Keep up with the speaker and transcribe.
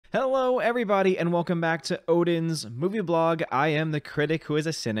Hello, everybody, and welcome back to Odin's movie blog. I am the critic who is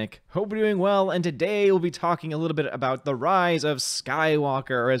a cynic. Hope you're doing well, and today we'll be talking a little bit about the rise of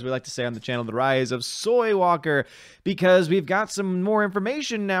Skywalker, or as we like to say on the channel, the rise of Soywalker, because we've got some more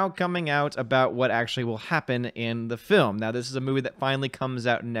information now coming out about what actually will happen in the film. Now, this is a movie that finally comes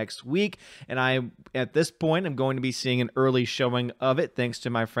out next week, and at this point, I'm going to be seeing an early showing of it, thanks to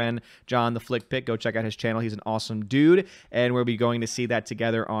my friend John the Flick Pick. Go check out his channel. He's an awesome dude, and we'll be going to see that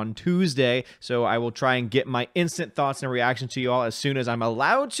together on Tuesday, so I will try and get my instant thoughts and reactions to you all as soon as I'm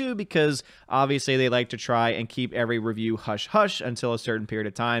allowed to, because obviously they like to try and keep every review hush-hush until a certain period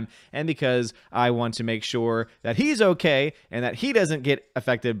of time, and because I want to make sure that he's okay and that he doesn't get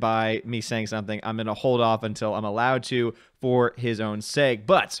affected by me saying something, I'm going to hold off until I'm allowed to for his own sake.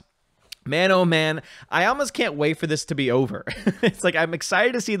 But man, oh man, I almost can't wait for this to be over. It's like I'm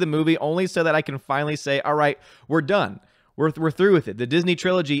excited to see the movie only so that I can finally say, all right, we're done. We're through with it. The Disney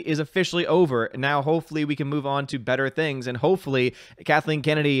trilogy is officially over. Now, hopefully, we can move on to better things. And hopefully, Kathleen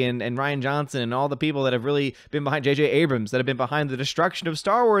Kennedy and Rian Johnson and all the people that have really been behind J.J. Abrams, that have been behind the destruction of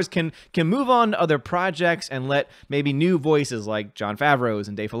Star Wars, can move on to other projects and let maybe new voices like Jon Favreau's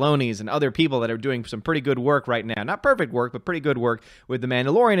and Dave Filoni's and other people that are doing some pretty good work right now. Not perfect work, but pretty good work with The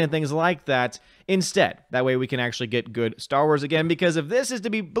Mandalorian and things like that instead. That way, we can actually get good Star Wars again. Because if this is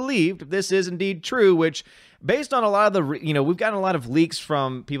to be believed, if this is indeed true, which based on a lot of the, we've gotten a lot of leaks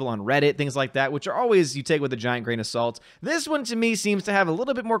from people on Reddit, things like that, which are always you take with a giant grain of salt. This one to me seems to have a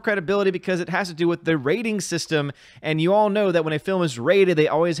little bit more credibility because it has to do with the rating system. And you all know that when a film is rated, they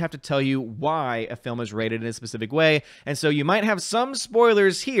always have to tell you why a film is rated in a specific way. And so you might have some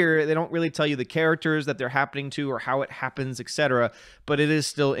spoilers here. They don't really tell you the characters that they're happening to or how it happens, etc. But it is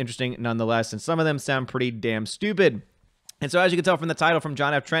still interesting nonetheless. And some of them sound pretty damn stupid. And so, as you can tell from the title from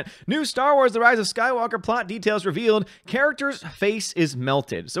John F. Trent, new Star Wars The Rise of Skywalker plot details revealed, character's face is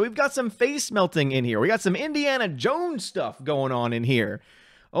melted. So we've got some face melting in here. We got some Indiana Jones stuff going on in here.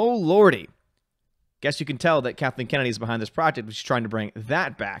 Oh, lordy. Guess you can tell that Kathleen Kennedy is behind this project, which is trying to bring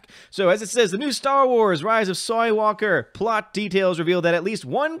that back. So, as it says, the new Star Wars Rise of Skywalker plot details reveal that at least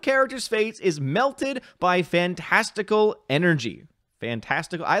one character's face is melted by fantastical energy.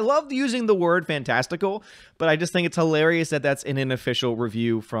 Fantastical. I love using the word fantastical, but I just think it's hilarious that that's in an official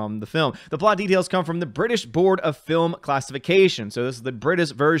review from the film. The plot details come from the British Board of Film Classification. So this is the British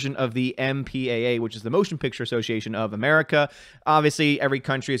version of the MPAA, which is the Motion Picture Association of America. Obviously, every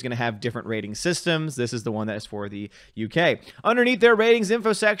country is going to have different rating systems. This is the one that is for the UK. Underneath their ratings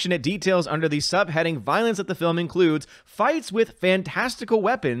info section, it details under the subheading, violence that the film includes, fights with fantastical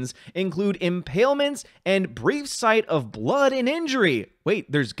weapons include impalements and brief sight of blood and injury. Wait,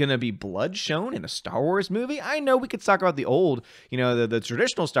 there's gonna be blood shown in a Star Wars movie? I know we could talk about the old, the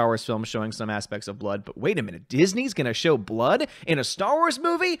traditional Star Wars films showing some aspects of blood, but wait a minute, Disney's gonna show blood in a Star Wars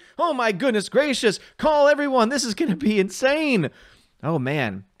movie? Oh my goodness gracious, call everyone, this is gonna be insane. Oh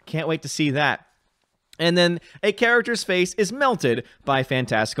man, can't wait to see that. And then a character's face is melted by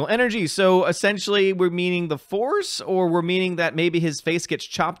fantastical energy. So essentially, we're meaning the Force, or we're meaning that maybe his face gets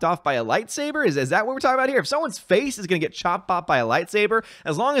chopped off by a lightsaber? Is that what we're talking about here? If someone's face is going to get chopped off by a lightsaber,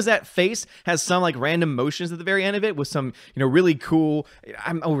 as long as that face has some like random motions at the very end of it with some, really cool,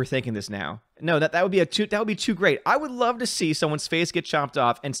 I'm overthinking this now. No, that would be too great. I would love to see someone's face get chopped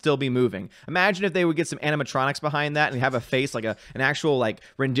off and still be moving. Imagine if they would get some animatronics behind that and have a face like an actual like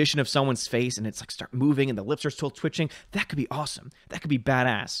rendition of someone's face, and it's like start moving and the lips are still twitching. That could be awesome. That could be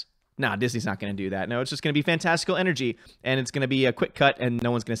badass. Nah, Disney's not going to do that. No, it's just going to be fantastical energy, and it's going to be a quick cut, and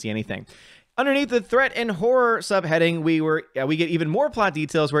no one's going to see anything. Underneath the threat and horror subheading, we get even more plot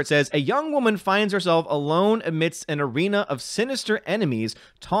details where it says, a young woman finds herself alone amidst an arena of sinister enemies,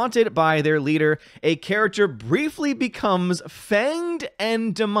 taunted by their leader. A character briefly becomes fanged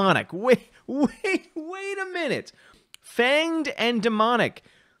and demonic. Wait a minute. Fanged and demonic.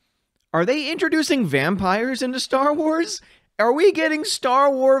 Are they introducing vampires into Star Wars? Are we getting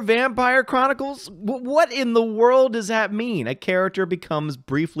Star Wars Vampire Chronicles? What in the world does that mean? A character becomes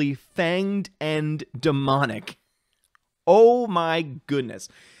briefly fanged and demonic. Oh my goodness.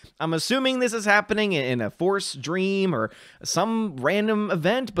 I'm assuming this is happening in a Force dream or some random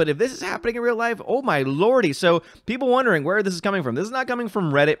event, but if this is happening in real life, oh my lordy. So people wondering where this is coming from. This is not coming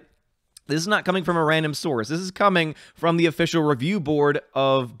from Reddit. This is not coming from a random source. This is coming from the official review board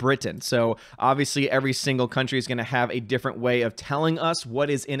of Britain. So obviously every single country is going to have a different way of telling us what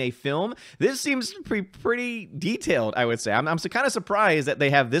is in a film. This seems pretty detailed, I would say. I'm kind of surprised that they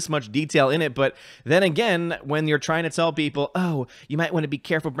have this much detail in it. But then again, when you're trying to tell people, oh, you might want to be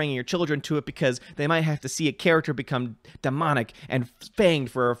careful bringing your children to it because they might have to see a character become demonic and fanged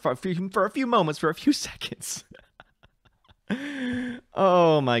for a few moments, for a few seconds.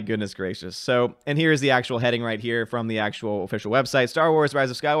 Oh my goodness gracious. So, and here's the actual heading right here from the actual official website. Star Wars Rise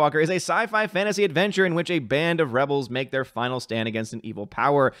of Skywalker is a sci-fi fantasy adventure in which a band of rebels make their final stand against an evil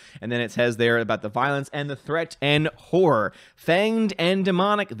power. And then it says there about the violence and the threat and horror. Fanged and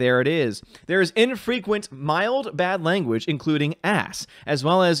demonic, there it is. There is infrequent, mild bad language, including ass, as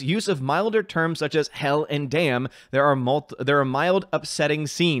well as use of milder terms such as hell and damn. There are mild upsetting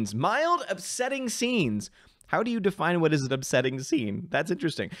scenes. Mild upsetting scenes. How do you define what is an upsetting scene? That's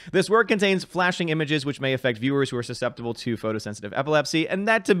interesting. This work contains flashing images which may affect viewers who are susceptible to photosensitive epilepsy, and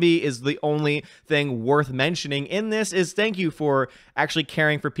that to me is the only thing worth mentioning in this is thank you for actually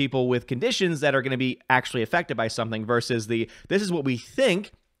caring for people with conditions that are going to be actually affected by something versus this is what we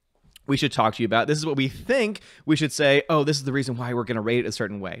think we should talk to you about. This is what we think we should say. Oh, this is the reason why we're going to rate it a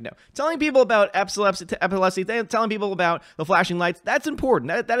certain way. No. Telling people about epilepsy, telling people about the flashing lights, that's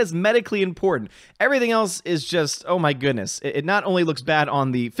important. That is medically important. Everything else is just, oh my goodness. It not only looks bad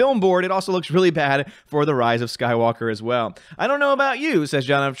on the film board, it also looks really bad for the Rise of Skywalker as well. I don't know about you, says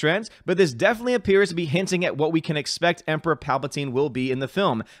John of Trent, but this definitely appears to be hinting at what we can expect Emperor Palpatine will be in the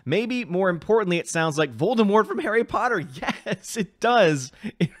film. Maybe more importantly, it sounds like Voldemort from Harry Potter. Yes, it does.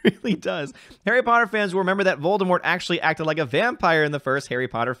 It really does. Harry Potter fans will remember that Voldemort actually acted like a vampire in the first Harry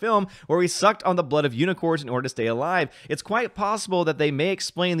Potter film, where he sucked on the blood of unicorns in order to stay alive. It's quite possible that they may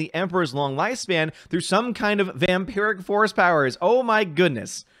explain the Emperor's long lifespan through some kind of vampiric force powers. Oh my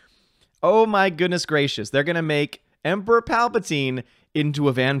goodness. Oh my goodness gracious. They're going to make Emperor Palpatine into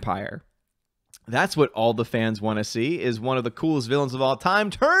a vampire. That's what all the fans want to see, is one of the coolest villains of all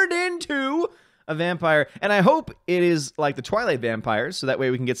time turned into a vampire. And I hope it is like the Twilight vampires, so that way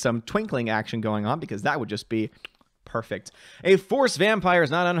we can get some twinkling action going on, because that would just be perfect. A Force vampire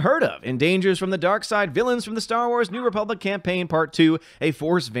is not unheard of. In Dangers from the Dark Side, villains from the Star Wars New Republic campaign Part 2, a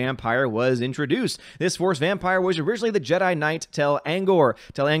Force vampire was introduced. This Force vampire was originally the Jedi Knight Tel Angor.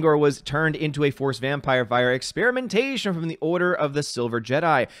 Tel Angor was turned into a Force vampire via experimentation from the Order of the Silver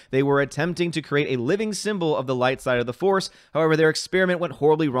Jedi. They were attempting to create a living symbol of the light side of the Force. However, their experiment went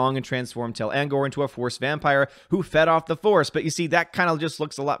horribly wrong and transformed Tel Angor into a Force vampire who fed off the Force. But you see, that kind of just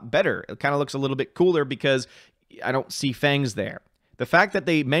looks a lot better. It kind of looks a little bit cooler because I don't see fangs there. The fact that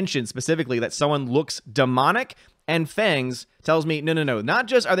they mentioned specifically that someone looks demonic and fangs tells me, no. Not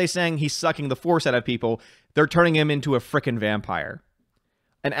just are they saying he's sucking the Force out of people, they're turning him into a frickin' vampire.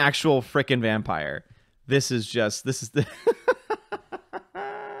 An actual frickin' vampire. This is the...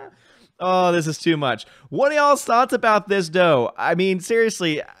 Oh, this is too much. What are y'all's thoughts about this, though? I mean,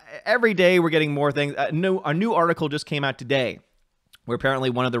 seriously, every day we're getting more things. A new article just came out today, where apparently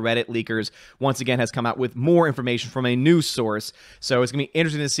one of the Reddit leakers once again has come out with more information from a news source. So it's going to be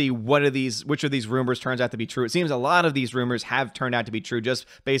interesting to see which of these rumors turns out to be true. It seems a lot of these rumors have turned out to be true just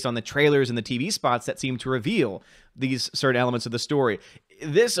based on the trailers and the TV spots that seem to reveal these certain elements of the story.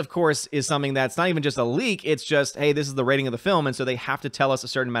 This, of course, is something that's not even just a leak. It's just, hey, this is the rating of the film, and so they have to tell us a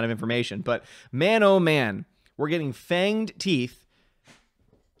certain amount of information. But man, oh man, we're getting fanged teeth,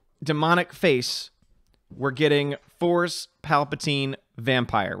 demonic face. We're getting Force Palpatine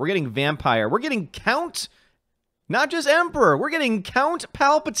vampire. We're getting vampire. We're getting Count, not just Emperor. We're getting Count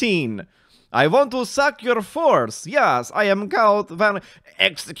Palpatine. I want to suck your Force. Yes, I am Count Van.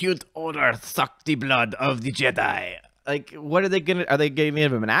 Execute order. Suck the blood of the Jedi. Like, what are they gonna? Are they giving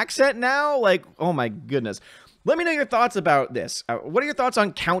him an accent now? Like, oh my goodness. Let me know your thoughts about this. What are your thoughts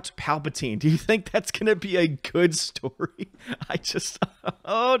on Count Palpatine? Do you think that's going to be a good story?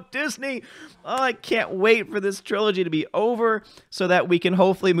 Oh, Disney. Oh, I can't wait for this trilogy to be over so that we can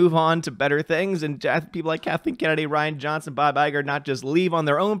hopefully move on to better things and people like Kathleen Kennedy, Rian Johnson, Bob Iger not just leave on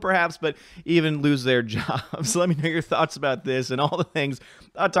their own perhaps, but even lose their jobs. Let me know your thoughts about this and all the things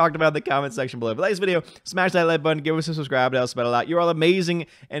I talked about in the comment section below. If you like this video, smash that like button, give us a subscribe, it helps about a lot. You're all amazing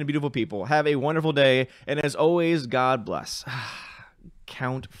and beautiful people. Have a wonderful day, and as always, God bless.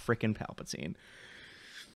 Count frickin' Palpatine.